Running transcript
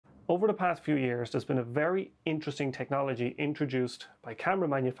Over the past few years, there's been a very interesting technology introduced by camera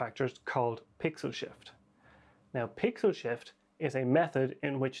manufacturers called PixelShift. Now, PixelShift is a method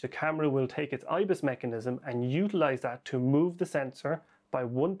in which the camera will take its IBIS mechanism and utilize that to move the sensor by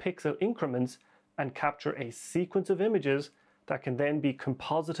 1 pixel increments and capture a sequence of images that can then be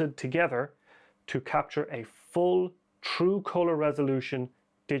composited together to capture a full true color resolution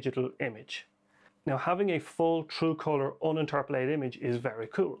digital image. Now, having a full true color uninterpolated image is very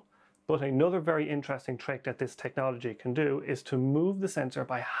cool, but another very interesting trick that this technology can do is to move the sensor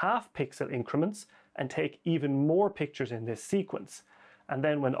by half pixel increments and take even more pictures in this sequence. And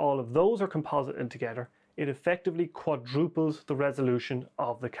then when all of those are composited together, it effectively quadruples the resolution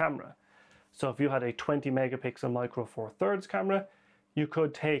of the camera. So if you had a 20 megapixel micro four thirds camera, you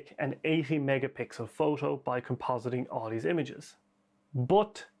could take an 80 megapixel photo by compositing all these images.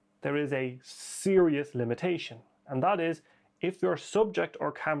 But there is a serious limitation, and that is if your subject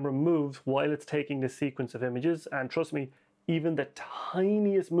or camera moves while it's taking this sequence of images, and trust me, even the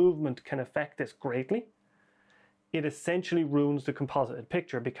tiniest movement can affect this greatly, it essentially ruins the composited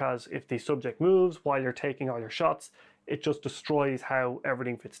picture, because if the subject moves while you're taking all your shots, it just destroys how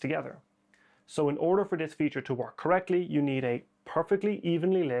everything fits together. So in order for this feature to work correctly, you need a perfectly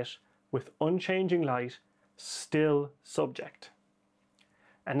evenly lit, with unchanging light, still subject.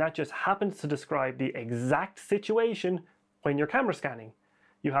 And that just happens to describe the exact situation when you're camera scanning.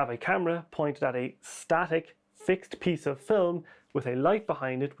 You have a camera pointed at a static, fixed piece of film with a light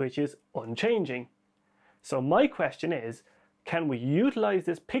behind it which is unchanging. So my question is, can we utilize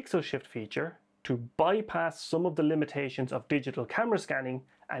this pixel shift feature to bypass some of the limitations of digital camera scanning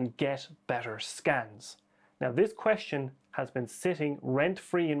and get better scans? Now, this question has been sitting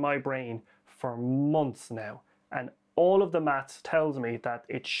rent-free in my brain for months now, and all of the maths tells me that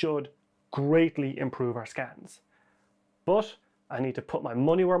it should greatly improve our scans. But I need to put my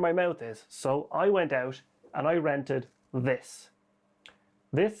money where my mouth is, so I went out and I rented this.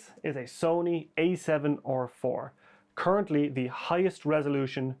 This is a Sony A7r4, currently the highest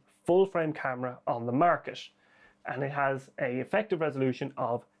resolution full-frame camera on the market, and it has an effective resolution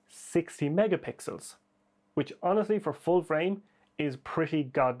of 60 megapixels, which honestly for full frame is pretty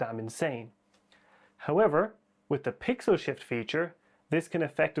goddamn insane. However, with the pixel shift feature, this can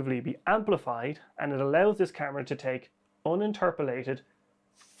effectively be amplified, and it allows this camera to take uninterpolated,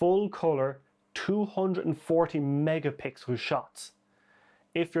 full color, 240 megapixel shots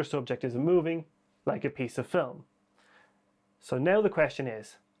if your subject isn't moving like a piece of film. So now the question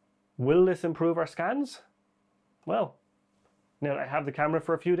is, will this improve our scans? Well, now that I have the camera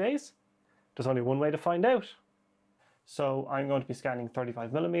for a few days, there's only one way to find out. So I'm going to be scanning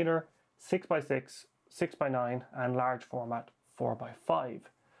 35mm, 6x6, 6x9 and large format 4x5.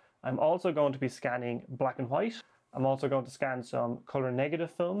 I'm also going to be scanning black and white. I'm also going to scan some color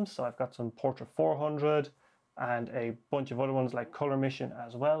negative films. So I've got some Portrait 400 and a bunch of other ones like Color Mission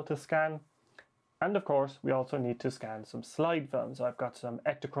as well to scan. And of course, we also need to scan some slide films. So I've got some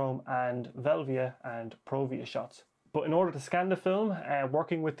Ektachrome and Velvia and Provia shots. But in order to scan the film,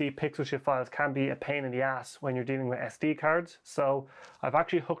 working with the PixelShift files can be a pain in the ass when you're dealing with SD cards. So I've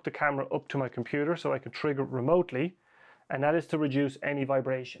actually hooked the camera up to my computer so I can trigger it remotely, and that is to reduce any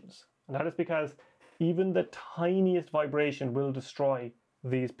vibrations. And that is because even the tiniest vibration will destroy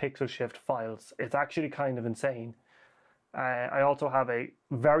these PixelShift files. It's actually kind of insane. I also have a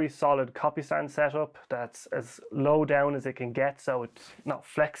very solid copy stand setup that's as low down as it can get, so it's not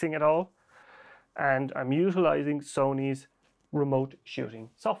flexing at all. And I'm utilizing Sony's remote shooting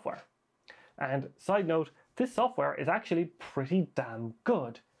software. And side note, this software is actually pretty damn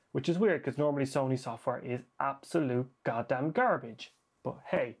good, which is weird because normally Sony software is absolute goddamn garbage. But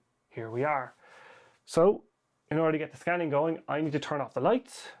hey, here we are. So in order to get the scanning going, I need to turn off the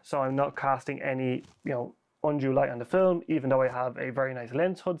lights so I'm not casting any, undue light on the film, even though I have a very nice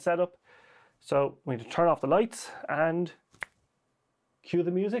lens hood set up. So we need to turn off the lights and cue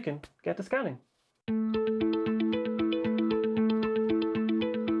the music and get the scanning.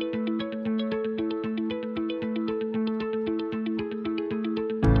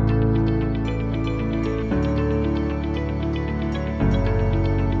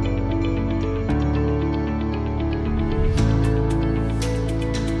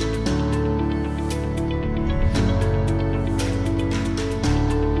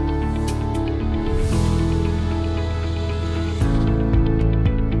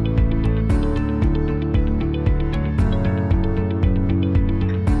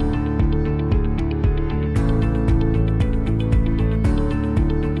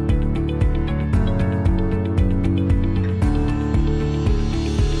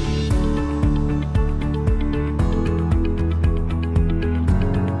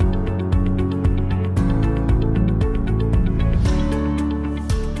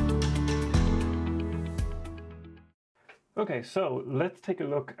 Okay, so let's take a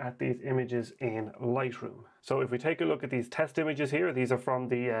look at these images in Lightroom. So if we take a look at these test images here, these are from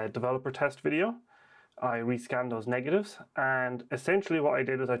the developer test video. I rescanned those negatives, and essentially what I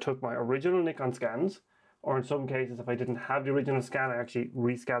did was I took my original Nikon scans, or in some cases if I didn't have the original scan, I actually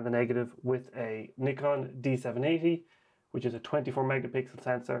rescanned the negative with a Nikon D780, which is a 24 megapixel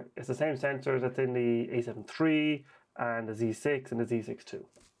sensor. It's the same sensor that's in the A7 III and the Z6 and the Z6 II.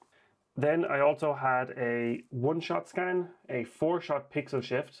 Then I also had a 1-shot scan, a 4-shot pixel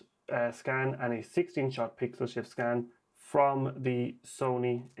shift scan, and a 16-shot pixel shift scan from the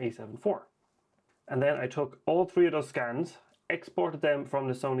Sony A7 IV. And then I took all 3 of those scans, exported them from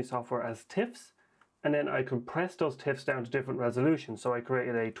the Sony software as TIFFs, and then I compressed those TIFFs down to different resolutions. So I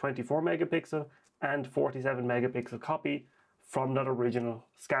created a 24 megapixel and 47 megapixel copy from that original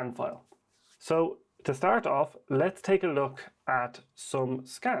scan file. So to start off, let's take a look at some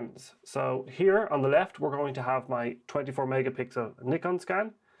scans. So here on the left, we're going to have my 24 megapixel Nikon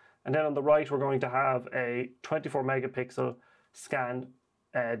scan. And then on the right, we're going to have a 24 megapixel scan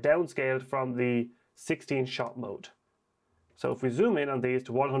downscaled from the 16-shot mode. So if we zoom in on these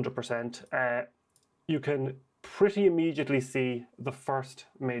to 100%, you can pretty immediately see the first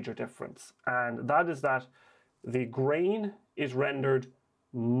major difference. And that is that the grain is rendered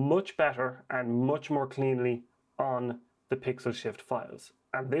much better and much more cleanly on the PixelShift files.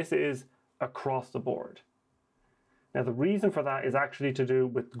 And this is across the board. Now the reason for that is actually to do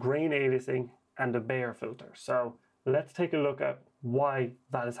with grain aliasing and the Bayer filter. So let's take a look at why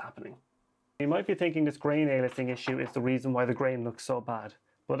that is happening. You might be thinking this grain aliasing issue is the reason why the grain looks so bad,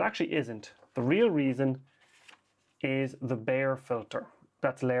 but it actually isn't. The real reason is the Bayer filter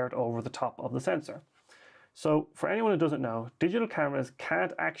that's layered over the top of the sensor. So for anyone who doesn't know, digital cameras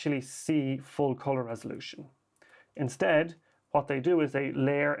can't actually see full color resolution. Instead, what they do is they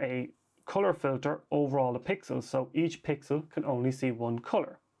layer a color filter over all the pixels, so each pixel can only see one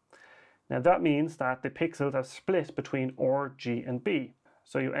color. Now that means that the pixels are split between R, G, and B.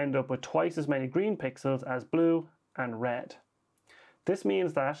 So you end up with twice as many green pixels as blue and red. This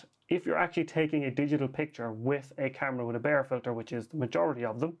means that if you're actually taking a digital picture with a camera with a Bayer filter, which is the majority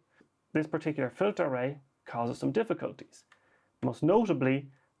of them, this particular filter array causes some difficulties. Most notably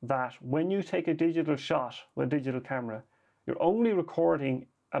that when you take a digital shot with a digital camera, you're only recording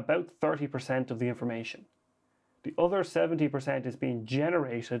about 30% of the information. The other 70% is being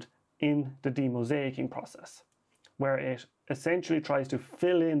generated in the demosaicing process, where it essentially tries to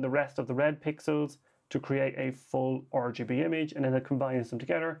fill in the rest of the red pixels to create a full RGB image, and then it combines them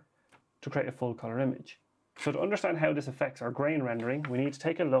together to create a full color image. So to understand how this affects our grain rendering, we need to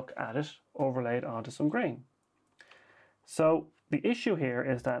take a look at it overlaid onto some grain. So the issue here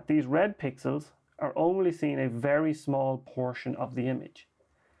is that these red pixels are only seeing a very small portion of the image.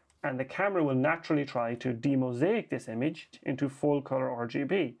 And the camera will naturally try to demosaic this image into full color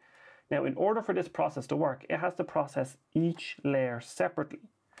RGB. Now, in order for this process to work, it has to process each layer separately.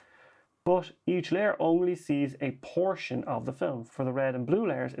 But each layer only sees a portion of the film. For the red and blue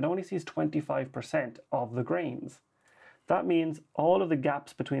layers, it only sees 25% of the grains. That means all of the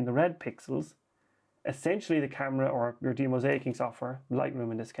gaps between the red pixels, essentially the camera or your demosaicing software, Lightroom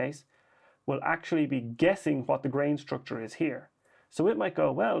in this case, will actually be guessing what the grain structure is here. So it might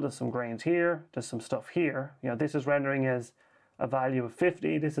go, well, there's some grains here, there's some stuff here. You know, this is rendering as a value of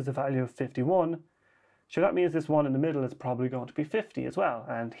 50, this is a value of 51. So that means this one in the middle is probably going to be 50 as well,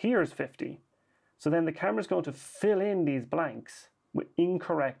 and here's 50. So then the camera's going to fill in these blanks with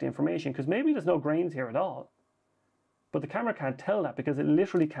incorrect information, because maybe there's no grains here at all. But the camera can't tell that because it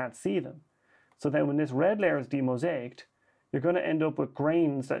literally can't see them. So then when this red layer is demosaiced, you're going to end up with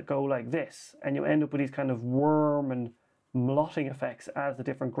grains that go like this, and you end up with these kind of worm and blotting effects as the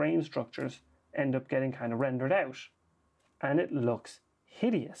different grain structures end up getting kind of rendered out. And it looks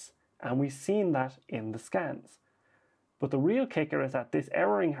hideous. And we've seen that in the scans. But the real kicker is that this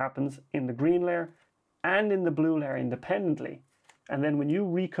erroring happens in the green layer and in the blue layer independently. And then when you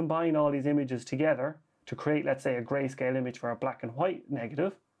recombine all these images together to create, let's say, a grayscale image for a black and white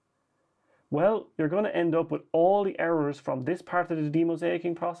negative, well, you're going to end up with all the errors from this part of the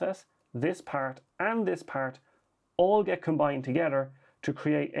demosaicing process, this part, and this part all get combined together to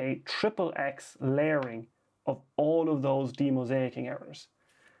create a XXX layering of all of those demosaicing errors.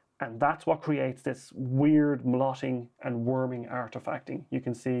 And that's what creates this weird blotting and worming artifacting you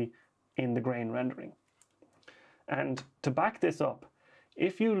can see in the grain rendering. And to back this up,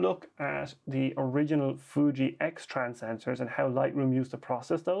 if you look at the original Fuji X-Trans sensors and how Lightroom used to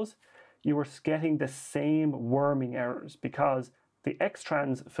process those, you were getting the same worming errors because the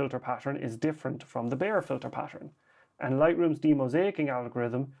X-Trans filter pattern is different from the Bayer filter pattern. And Lightroom's demosaicing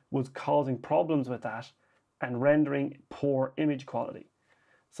algorithm was causing problems with that, and rendering poor image quality.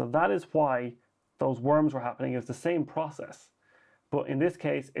 So that is why those worms were happening. It's the same process. But in this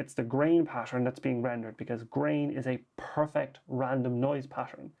case, it's the grain pattern that's being rendered, because grain is a perfect random noise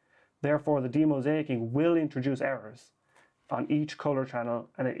pattern. Therefore, the demosaicing will introduce errors on each color channel,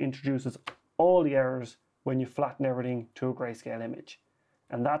 and it introduces all the errors when you flatten everything to a grayscale image.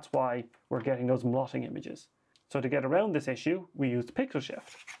 And that's why we're getting those blotting images. So to get around this issue, we used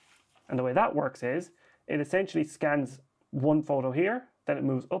PixelShift. And the way that works is, it essentially scans one photo here, then it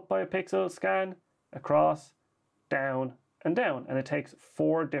moves up by a pixel, scan, across, down, and down. And it takes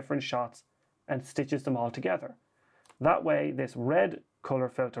 4 different shots and stitches them all together. That way, this red color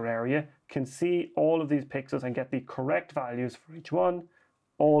filter area can see all of these pixels and get the correct values for each one,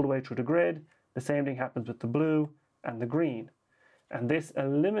 all the way through the grid. The same thing happens with the blue and the green. And this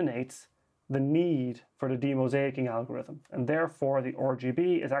eliminates the need for the demosaicing algorithm. And therefore, the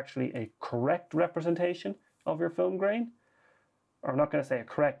RGB is actually a correct representation of your film grain. Or I'm not going to say a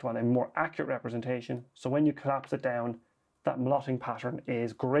correct one, a more accurate representation. So when you collapse it down, that blotting pattern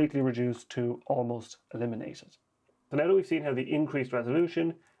is greatly reduced to almost eliminated. So now that we've seen how the increased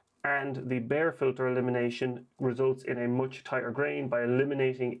resolution and the bare filter elimination results in a much tighter grain by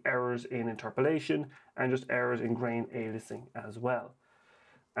eliminating errors in interpolation and just errors in grain aliasing as well.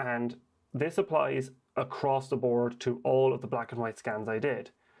 And this applies across the board to all of the black and white scans I did.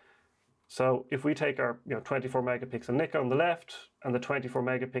 So if we take our 24 megapixel Nikon on the left and the 24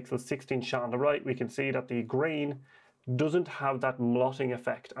 megapixel 16 shot on the right, we can see that the grain doesn't have that blotting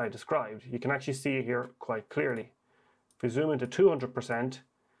effect I described. You can actually see it here quite clearly. If we zoom into 200%,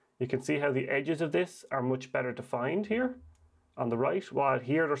 you can see how the edges of this are much better defined here on the right, while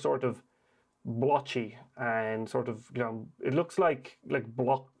here they're sort of blotchy and sort of, it looks like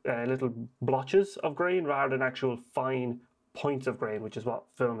little blotches of grain rather than actual fine points of grain, which is what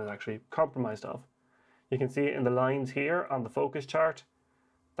film is actually comprised of. You can see it in the lines here on the focus chart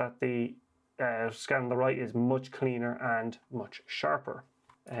that the scan on the right is much cleaner and much sharper.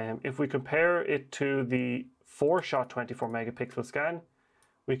 If we compare it to the 4-shot 24 megapixel scan,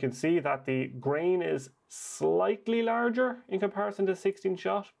 we can see that the grain is slightly larger in comparison to 16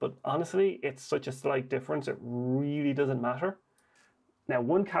 shot, but honestly, it's such a slight difference, it really doesn't matter. Now,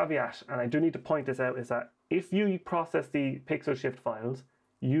 one caveat, and I do need to point this out, is that if you process the PixelShift files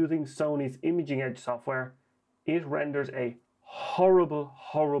using Sony's Imaging Edge software, it renders a horrible,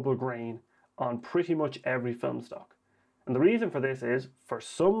 horrible grain on pretty much every film stock. And the reason for this is, for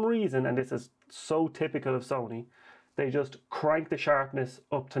some reason, and this is so typical of Sony, they just crank the sharpness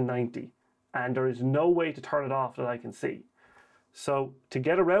up to 90, and there is no way to turn it off that I can see. So to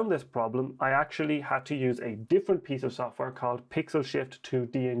get around this problem, I actually had to use a different piece of software called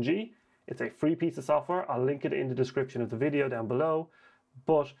PixelShift2DNG. It's a free piece of software. I'll link it in the description of the video down below.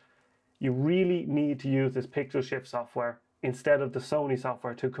 But you really need to use this PixelShift software instead of the Sony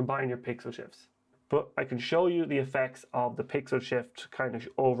software to combine your pixel shifts. But I can show you the effects of the PixelShift kind of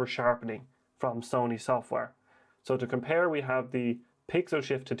over sharpening from Sony software. So to compare, we have the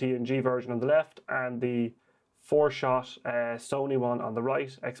PixelShift2DNG version on the left and the 4-shot Sony one on the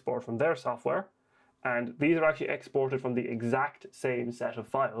right, export from their software. And these are actually exported from the exact same set of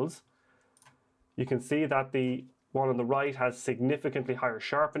files. You can see that the one on the right has significantly higher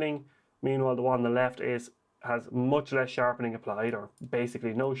sharpening. Meanwhile, the one on the left has much less sharpening applied, or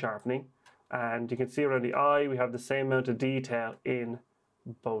basically no sharpening. And you can see around the eye, we have the same amount of detail in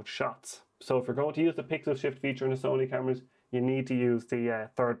both shots. So if you're going to use the PixelShift feature in the Sony cameras, you need to use the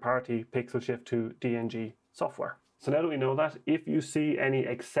third-party PixelShift2DNG software. So now that we know that, if you see any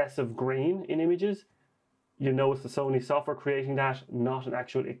excessive grain in images, you know it's the Sony software creating that, not an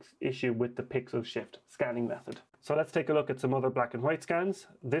actual issue with the PixelShift scanning method. So let's take a look at some other black and white scans.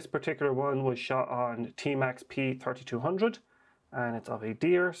 This particular one was shot on T-Max P3200, and it's of a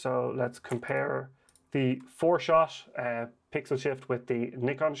deer. So let's compare the 4-shot PixelShift with the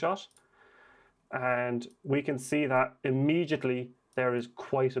Nikon shot. And we can see that immediately there is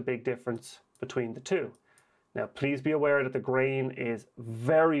quite a big difference between the two. Now, please be aware that the grain is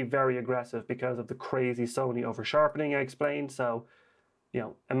very, very aggressive because of the crazy Sony over sharpening I explained. So,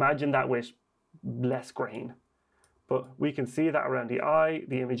 imagine that with less grain. But we can see that around the eye,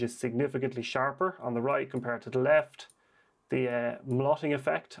 the image is significantly sharper on the right compared to the left. The blotting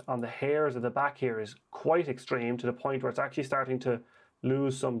effect on the hairs of the back here is quite extreme, to the point where it's actually starting to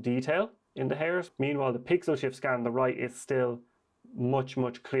lose some detail in the hairs. Meanwhile, the PixelShift scan on the right is still much,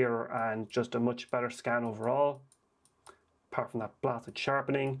 much clearer and just a much better scan overall, apart from that blasted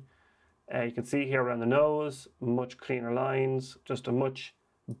sharpening. You can see here around the nose, much cleaner lines, just a much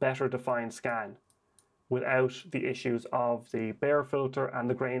better defined scan without the issues of the bare filter and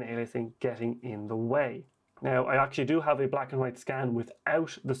the grain aliasing getting in the way. Now, I actually do have a black and white scan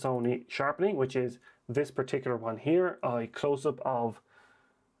without the Sony sharpening, which is this particular one here. A close-up of,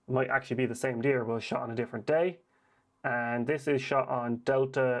 might actually be the same deer, but shot on a different day. And this is shot on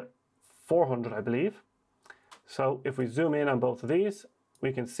Delta 400, I believe. So if we zoom in on both of these,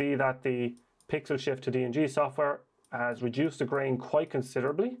 we can see that the PixelShift2DNG software has reduced the grain quite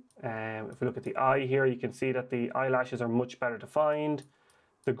considerably. If we look at the eye here, you can see that the eyelashes are much better defined.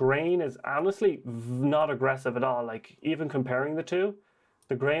 The grain is honestly not aggressive at all. Like, even comparing the two,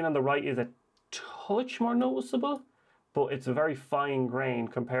 the grain on the right is a touch more noticeable, but it's a very fine grain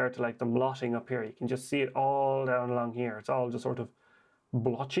compared to like the blotting up here. You can just see it all down along here. It's all just sort of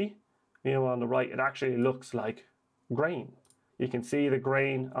blotchy. You know, on the right, it actually looks like grain. You can see the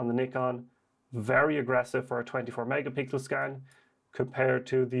grain on the Nikon, very aggressive for a 24 megapixel scan compared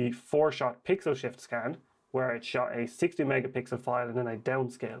to the 4-shot PixelShift scan, where it shot a 60 megapixel file and then I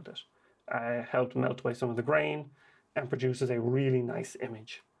downscaled it. I helped melt away some of the grain and produces a really nice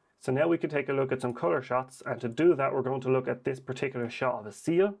image. So now we can take a look at some color shots, and to do that we're going to look at this particular shot of a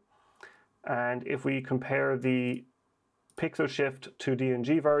seal. And if we compare the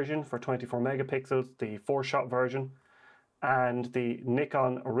PixelShift2DNG version for 24 megapixels, the 4-shot version, and the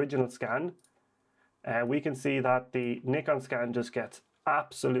Nikon original scan, we can see that the Nikon scan just gets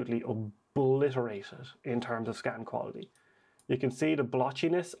absolutely obliterated in terms of scan quality. You can see the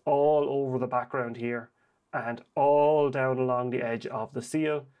blotchiness all over the background here and all down along the edge of the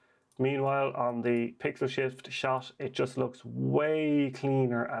seal. Meanwhile, on the PixelShift shot, it just looks way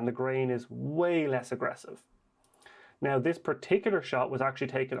cleaner and the grain is way less aggressive. Now, this particular shot was actually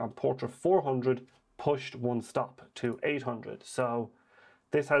taken on Portra 400, pushed one stop to 800. So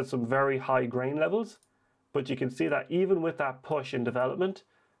this has some very high grain levels, but you can see that even with that push in development,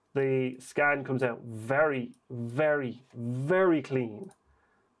 the scan comes out very, very, very clean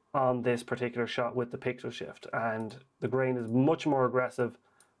on this particular shot with the PixelShift, and the grain is much more aggressive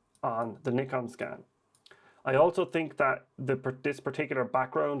on the Nikon scan. I also think that this particular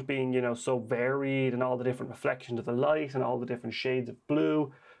background being, you know, so varied and all the different reflections of the light and all the different shades of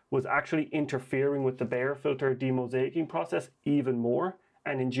blue was actually interfering with the Bayer filter demosaicing process even more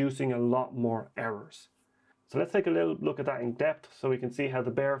and inducing a lot more errors. So let's take a little look at that in depth so we can see how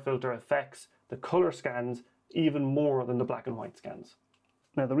the Bayer filter affects the color scans even more than the black and white scans.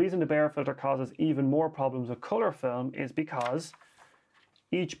 Now, the reason the Bayer filter causes even more problems with color film is because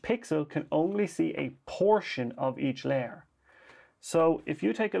each pixel can only see a portion of each layer. So if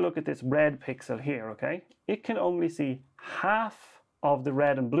you take a look at this red pixel here, okay, it can only see half of the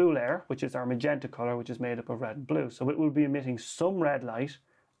red and blue layer, which is our magenta color, which is made up of red and blue. So it will be emitting some red light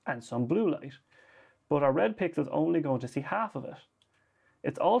and some blue light. But our red pixel is only going to see half of it.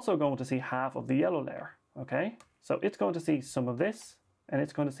 It's also going to see half of the yellow layer, okay? So it's going to see some of this and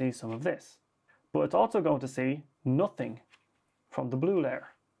it's going to see some of this. But it's also going to see nothing from the blue layer.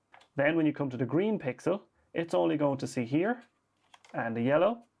 Then when you come to the green pixel, it's only going to see here and the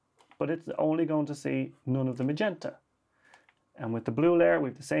yellow, but it's only going to see none of the magenta. And with the blue layer, we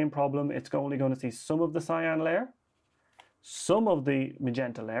have the same problem. It's only going to see some of the cyan layer, some of the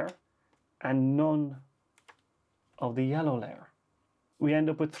magenta layer, and none of the yellow layer. We end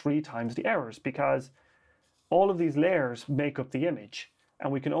up with 3 times the errors because all of these layers make up the image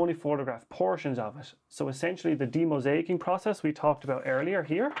and we can only photograph portions of it. So essentially the demosaicing process we talked about earlier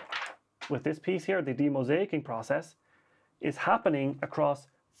here, with this piece here, the demosaicing process is happening across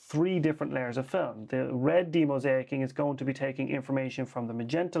 3 different layers of film. The red demosaicing is going to be taking information from the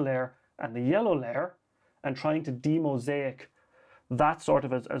magenta layer and the yellow layer and trying to demosaic that sort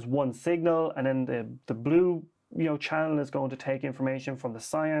of as one signal, and then the blue channel is going to take information from the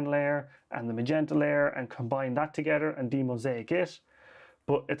cyan layer and the magenta layer and combine that together and demosaic it.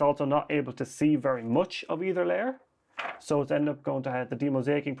 But it's also not able to see very much of either layer. So it's ended up going to have the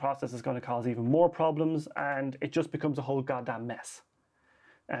demosaicing process is going to cause even more problems, and it just becomes a whole goddamn mess.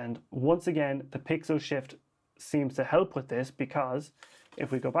 And once again, the PixelShift seems to help with this, because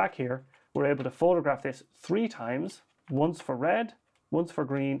if we go back here, we're able to photograph this 3 times, once for red, once for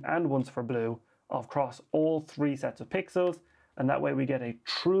green, and once for blue, across all 3 sets of pixels. And that way we get a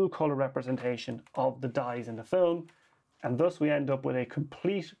true color representation of the dyes in the film. And thus we end up with a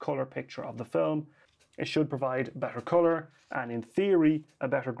complete color picture of the film. It should provide better color and, in theory, a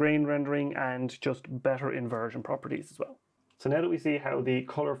better grain rendering and just better inversion properties as well. So now that we see how the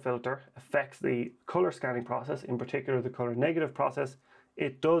color filter affects the color scanning process, in particular the color negative process,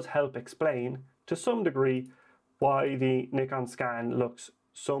 it does help explain to some degree why the Nikon scan looks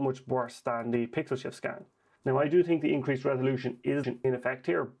so much worse than the PixelShift scan. Now, I do think the increased resolution is in effect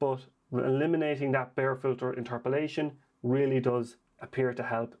here, but eliminating that Bayer filter interpolation really does appear to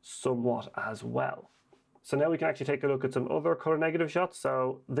help somewhat as well. So now we can actually take a look at some other color negative shots.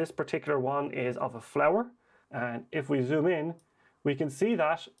 So this particular one is of a flower. And if we zoom in, we can see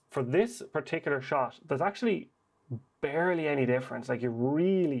that for this particular shot, there's actually barely any difference. Like, you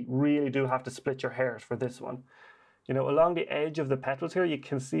really, really do have to split your hairs for this one. You know, along the edge of the petals here, you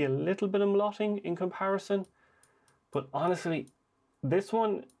can see a little bit of blotting in comparison. But honestly, this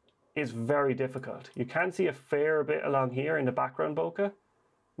one is very difficult. You can see a fair bit along here in the background bokeh.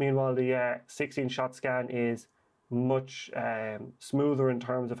 Meanwhile, the 16-shot scan is much smoother in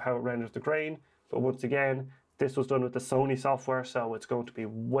terms of how it renders the grain. But once again, this was done with the Sony software, so it's going to be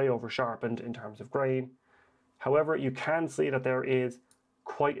way over sharpened in terms of grain. However, you can see that there is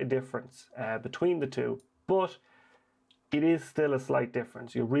quite a difference between the two, but it is still a slight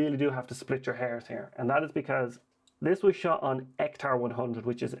difference. You really do have to split your hairs here. And that is because this was shot on Ektar 100,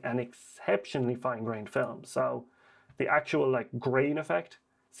 which is an exceptionally fine-grained film. So the actual like grain effect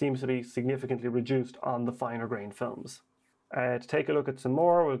seems to be significantly reduced on the finer grained films. To take a look at some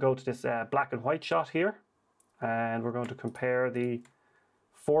more, we'll go to this black and white shot here. And we're going to compare the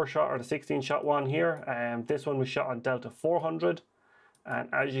 4-shot or the 16-shot one here. This one was shot on Delta 400. And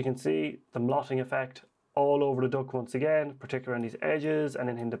as you can see, the blotting effect all over the duck once again, particularly on these edges and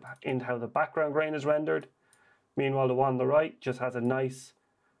in how the background grain is rendered. Meanwhile, the one on the right just has a nice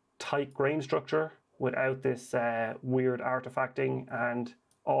tight grain structure without this weird artifacting, and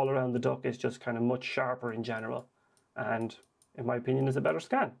all around the duck is just kind of much sharper in general. And in my opinion, is a better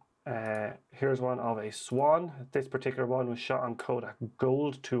scan. Here's one of a swan. This particular one was shot on Kodak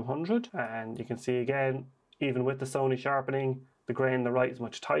Gold 200, and you can see again, even with the Sony sharpening, the grain on the right is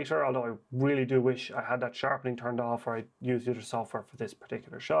much tighter, although I really do wish I had that sharpening turned off or I used the other software for this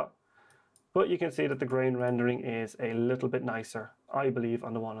particular shot. But you can see that the grain rendering is a little bit nicer, I believe,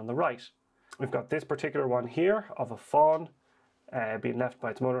 on the one on the right. We've got this particular one here of a fawn being left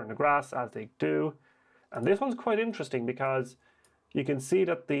by its mother in the grass, as they do. And this one's quite interesting because you can see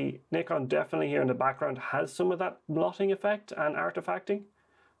that the Nikon definitely here in the background has some of that blotting effect and artifacting,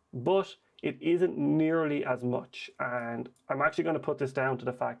 but it isn't nearly as much. And I'm actually going to put this down to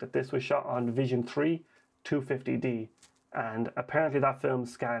the fact that this was shot on Vision 3 250D, and apparently that film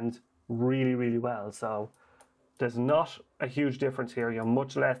scans really, really well. So there's not a huge difference here,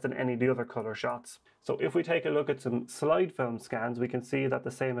 much less than any of the other color shots. So if we take a look at some slide film scans, we can see that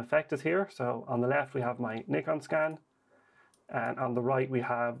the same effect is here. So on the left we have my Nikon scan, and on the right we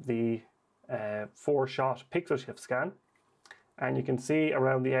have the 4-shot PixelShift scan. And you can see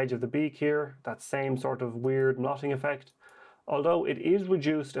around the edge of the beak here, that same sort of weird blotting effect, although it is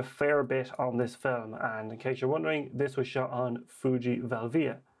reduced a fair bit on this film. And in case you're wondering, this was shot on Fuji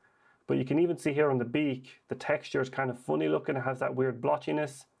Velvia. But you can even see here on the beak, the texture is kind of funny looking. It has that weird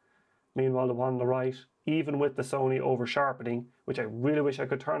blotchiness. Meanwhile, the one on the right, even with the Sony over sharpening, which I really wish I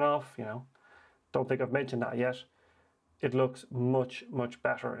could turn off, don't think I've mentioned that yet, it looks much, much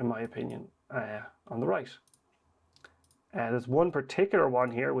better in my opinion on the right. There's one particular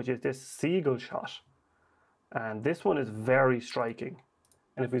one here, which is this seagull shot. And this one is very striking.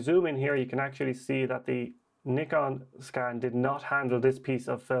 And if we zoom in here, you can actually see that the Nikon scan did not handle this piece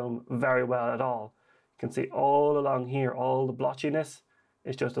of film very well at all. You can see all along here, all the blotchiness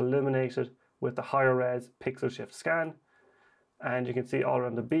is just eliminated with the higher res PixelShift scan. And you can see all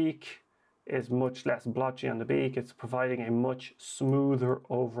around the beak is much less blotchy on the beak. It's providing a much smoother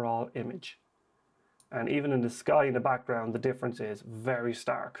overall image. And even in the sky in the background, the difference is very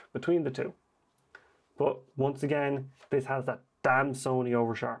stark between the two. But once again, this has that damn Sony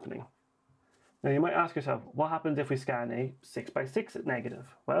over sharpening. Now you might ask yourself, what happens if we scan a 6x6 negative?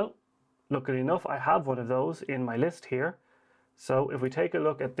 Well, luckily enough, I have one of those in my list here. So if we take a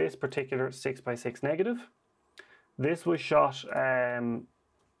look at this particular 6x6 negative, this was shot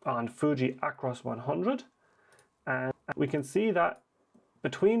on Fuji Acros 100. And we can see that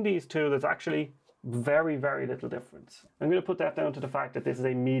between these two, there's actually very, very little difference. I'm going to put that down to the fact that this is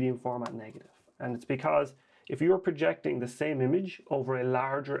a medium format negative. And it's because if you're projecting the same image over a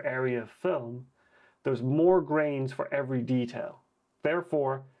larger area of film, there's more grains for every detail.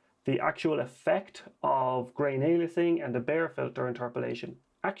 Therefore, the actual effect of grain aliasing and the Bayer filter interpolation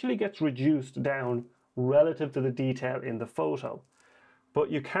actually gets reduced down relative to the detail in the photo. But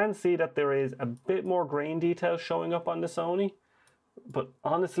you can see that there is a bit more grain detail showing up on the Sony. But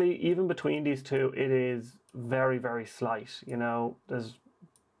honestly, even between these two, it is very, very slight. There's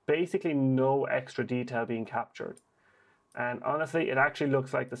basically no extra detail being captured. And honestly, it actually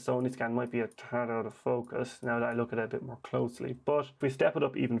looks like the Sony scan might be a tad out of focus now that I look at it a bit more closely. But if we step it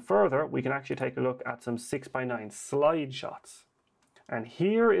up even further, we can actually take a look at some 6x9 slide shots. And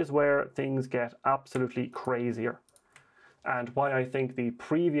here is where things get absolutely crazier. and why I think the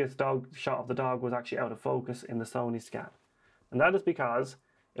previous shot of the dog was actually out of focus in the Sony scan. And that is because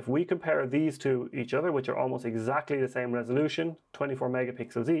if we compare these to each other, which are almost exactly the same resolution, 24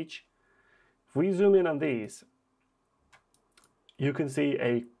 megapixels each, if we zoom in on these, you can see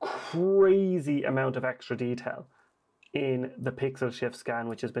a crazy amount of extra detail in the PixelShift scan,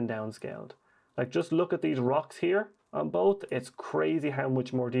 which has been downscaled. Like, just look at these rocks here on both. It's crazy how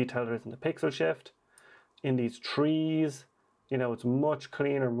much more detail there is in the PixelShift. In these trees, you know, it's much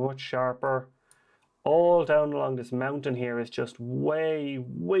cleaner, much sharper. All down along this mountain here is just way,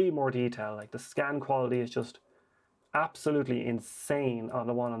 way more detail. Like, the scan quality is just absolutely insane on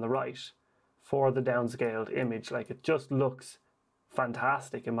the one on the right for the downscaled image. Like, it just looks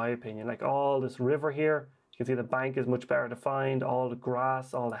fantastic in my opinion. Like, all this river here, you can see the bank is much better defined, all the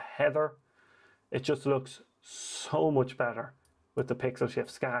grass, all the heather. It just looks so much better with the PixelShift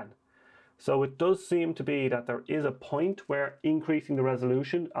scan. So it does seem to be that there is a point where increasing the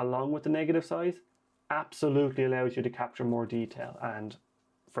resolution along with the negative size absolutely allows you to capture more detail, and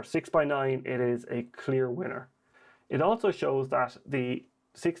for 6:9 it is a clear winner. It also shows that the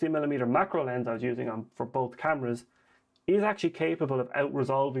 60mm macro lens I was using for both cameras is actually capable of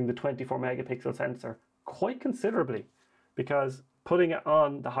out-resolving the 24 megapixel sensor quite considerably, because putting it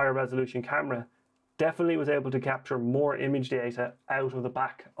on the higher resolution camera definitely was able to capture more image data out of the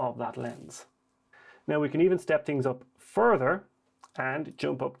back of that lens. Now we can even step things up further and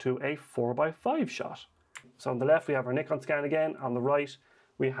jump up to a 4:5 shot. So on the left we have our Nikon scan again, on the right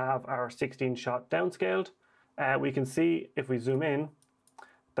we have our 16 shot downscaled. We can see if we zoom in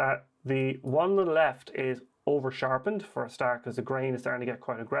that the one on the left is over sharpened for a start, because the grain is starting to get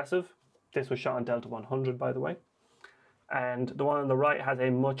quite aggressive. This was shot on Delta 100 by the way. And the one on the right has a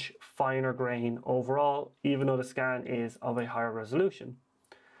much finer grain overall, even though the scan is of a higher resolution.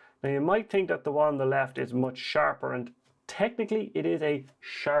 Now you might think that the one on the left is much sharper, and technically it is a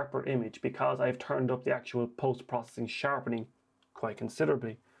sharper image because I've turned up the actual post-processing sharpening quite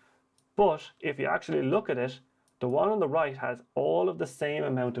considerably. But if you actually look at it, the one on the right has all of the same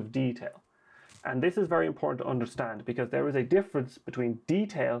amount of detail. And this is very important to understand, because there is a difference between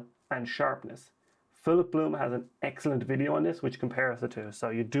detail and sharpness. Philip Bloom has an excellent video on this which compares the two, so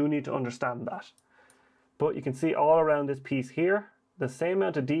you do need to understand that. But you can see all around this piece here, the same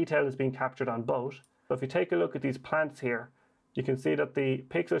amount of detail is being captured on both. So if you take a look at these plants here, you can see that the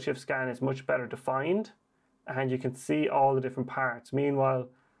PixelShift scan is much better defined, and you can see all the different parts. Meanwhile,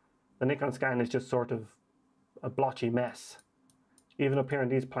 the Nikon scan is just sort of a blotchy mess. Even up here in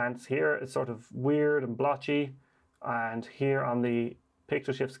these plants here, it's sort of weird and blotchy, and here on the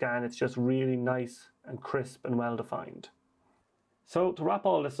PixelShift scan, it's just really nice and crisp and well defined. So to wrap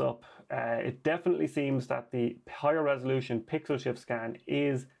all this up, it definitely seems that the higher resolution PixelShift scan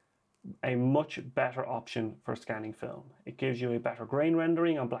is a much better option for scanning film. It gives you a better grain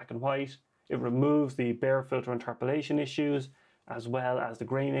rendering on black and white. It removes the bare filter interpolation issues as well as the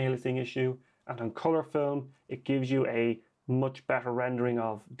grain aliasing issue. And on color film, it gives you a much better rendering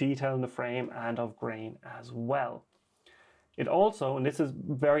of detail in the frame and of grain as well. It also, and this is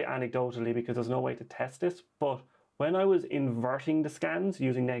very anecdotally because there's no way to test this, but when I was inverting the scans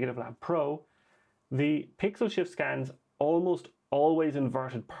using Negative Lab Pro, the PixelShift scans almost always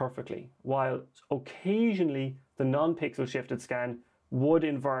inverted perfectly, while occasionally the non-pixel shifted scan would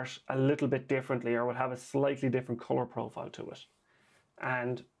invert a little bit differently or would have a slightly different color profile to it.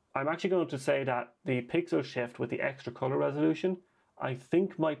 And I'm actually going to say that the pixel shift with the extra color resolution, I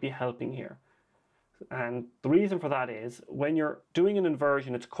think might be helping here. And the reason for that is when you're doing an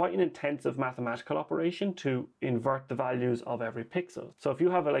inversion, it's quite an intensive mathematical operation to invert the values of every pixel. So if you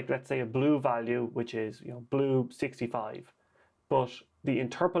have let's say a blue value, which is blue 65, but the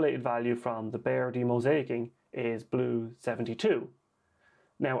interpolated value from the bare demosaicing is blue 72.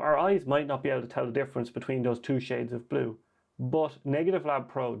 Now our eyes might not be able to tell the difference between those two shades of blue, but Negative Lab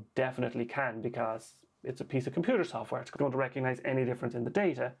Pro definitely can, because it's a piece of computer software. It's going to recognize any difference in the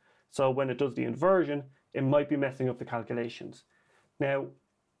data. So when it does the inversion, it might be messing up the calculations. Now,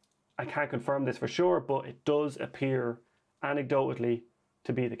 I can't confirm this for sure, but it does appear anecdotally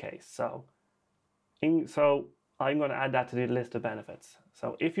to be the case. So I'm going to add that to the list of benefits.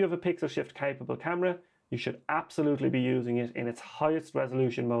 So if you have a pixel shift capable camera, you should absolutely be using it in its highest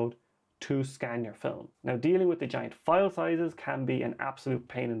resolution mode to scan your film. Now, dealing with the giant file sizes can be an absolute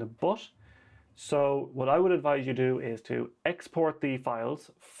pain in the butt. So what I would advise you do is to export the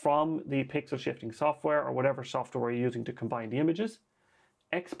files from the pixel shifting software or whatever software you're using to combine the images,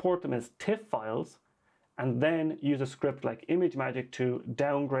 export them as TIFF files, and then use a script like ImageMagick to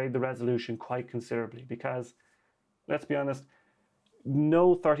downgrade the resolution quite considerably, because let's be honest,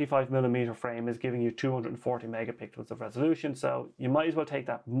 no 35mm frame is giving you 240 megapixels of resolution, so you might as well take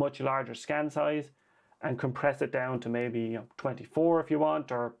that much larger scan size and compress it down to maybe 24 if you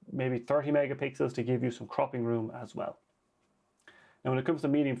want, or maybe 30 megapixels to give you some cropping room as well. Now when it comes to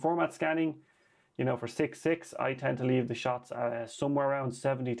medium format scanning, for 6.6 I tend to leave the shots somewhere around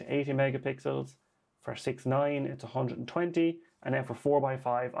 70 to 80 megapixels. For 6.9 it's 120, and then for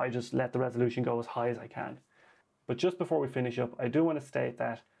 4x5 I just let the resolution go as high as I can. But just before we finish up, I do want to state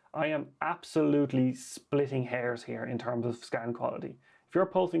that I am absolutely splitting hairs here in terms of scan quality. If you're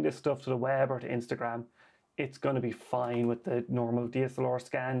posting this stuff to the web or to Instagram, it's going to be fine with the normal DSLR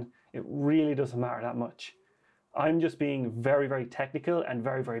scan. It really doesn't matter that much. I'm just being very, very technical and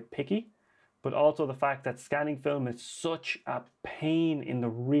very, very picky, but also the fact that scanning film is such a pain in the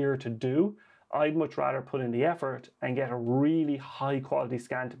rear to do. I'd much rather put in the effort and get a really high quality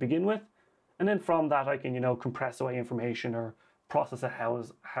scan to begin with. And then from that, I can, compress away information or process it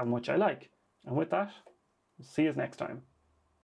how much I like. And with that, see you next time.